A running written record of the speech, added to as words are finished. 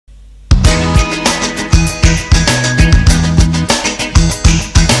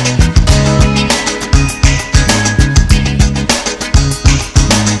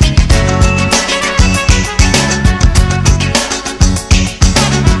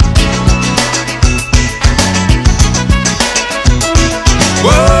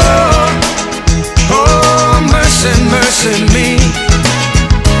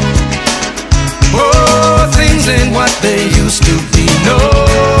they used to be. No,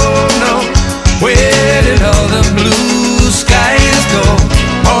 no, where did all the blue skies go?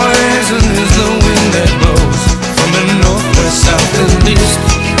 Poison is the wind that blows from the north, west, south, and east.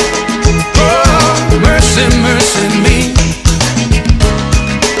 Oh, mercy, mercy me.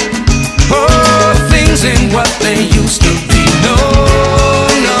 Oh, things ain't what they used to be. No,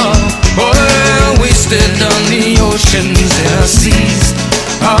 no, oil wasted on the oceans and our seas.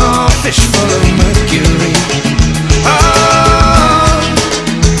 Oh, fish full of mercury. Oh,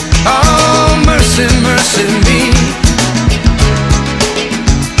 oh, mercy, mercy me.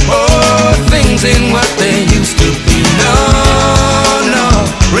 Oh, things ain't what they used to be. No, no,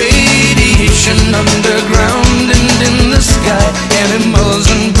 radiation underground and in the sky. Animals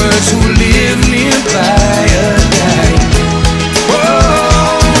and birds who live nearby are dying.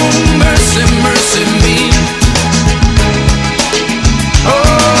 Oh, mercy, mercy me.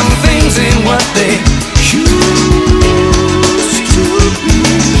 Oh, things ain't what they used to be.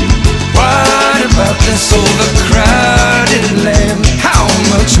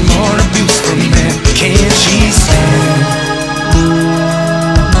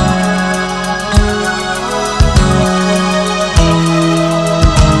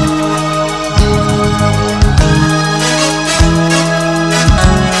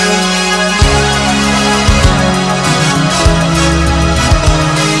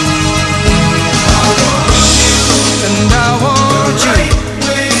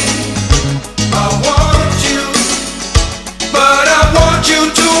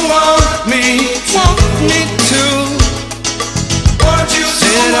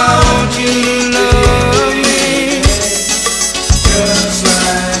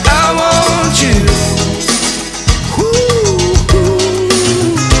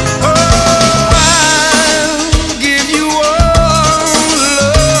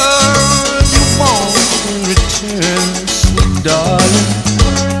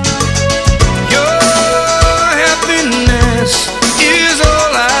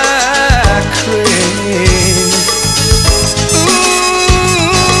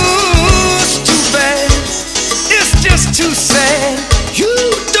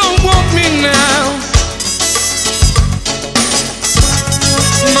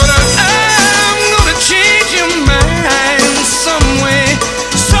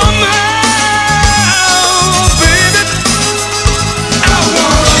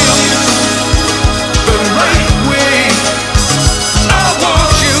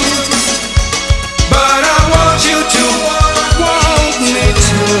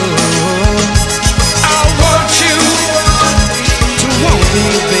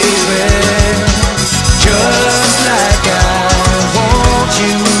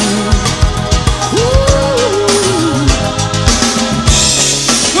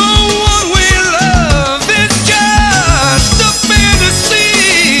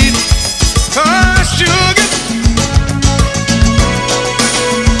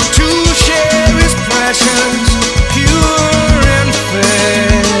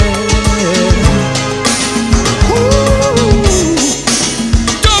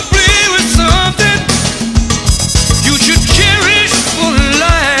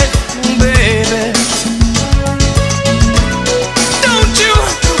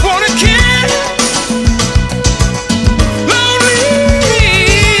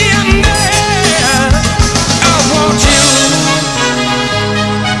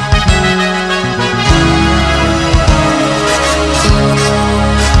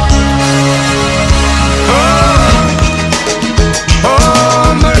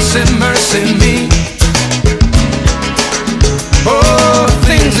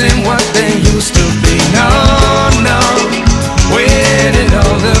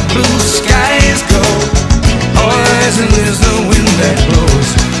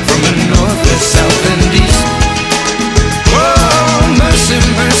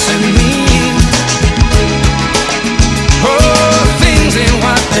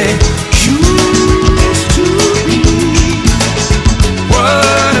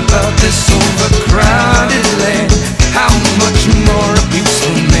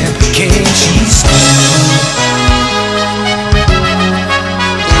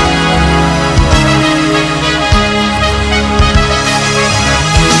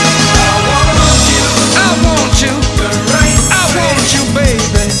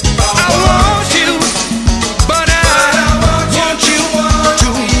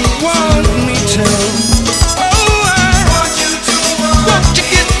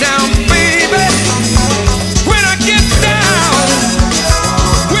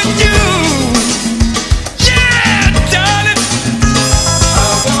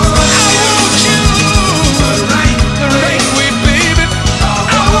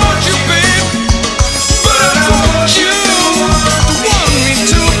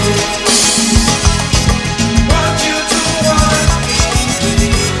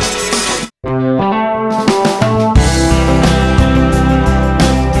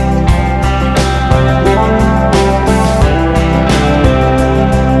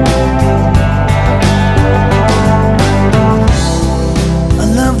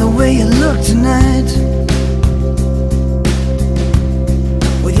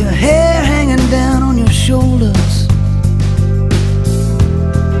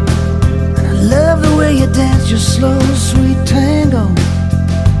 your slow, sweet tango,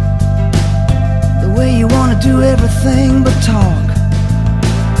 the way you wanna do everything but talk,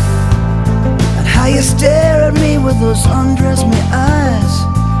 and how you stare at me with those undress me eyes.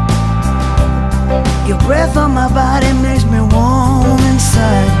 Your breath on my body makes me warm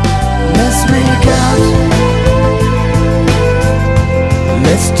inside. Let's make out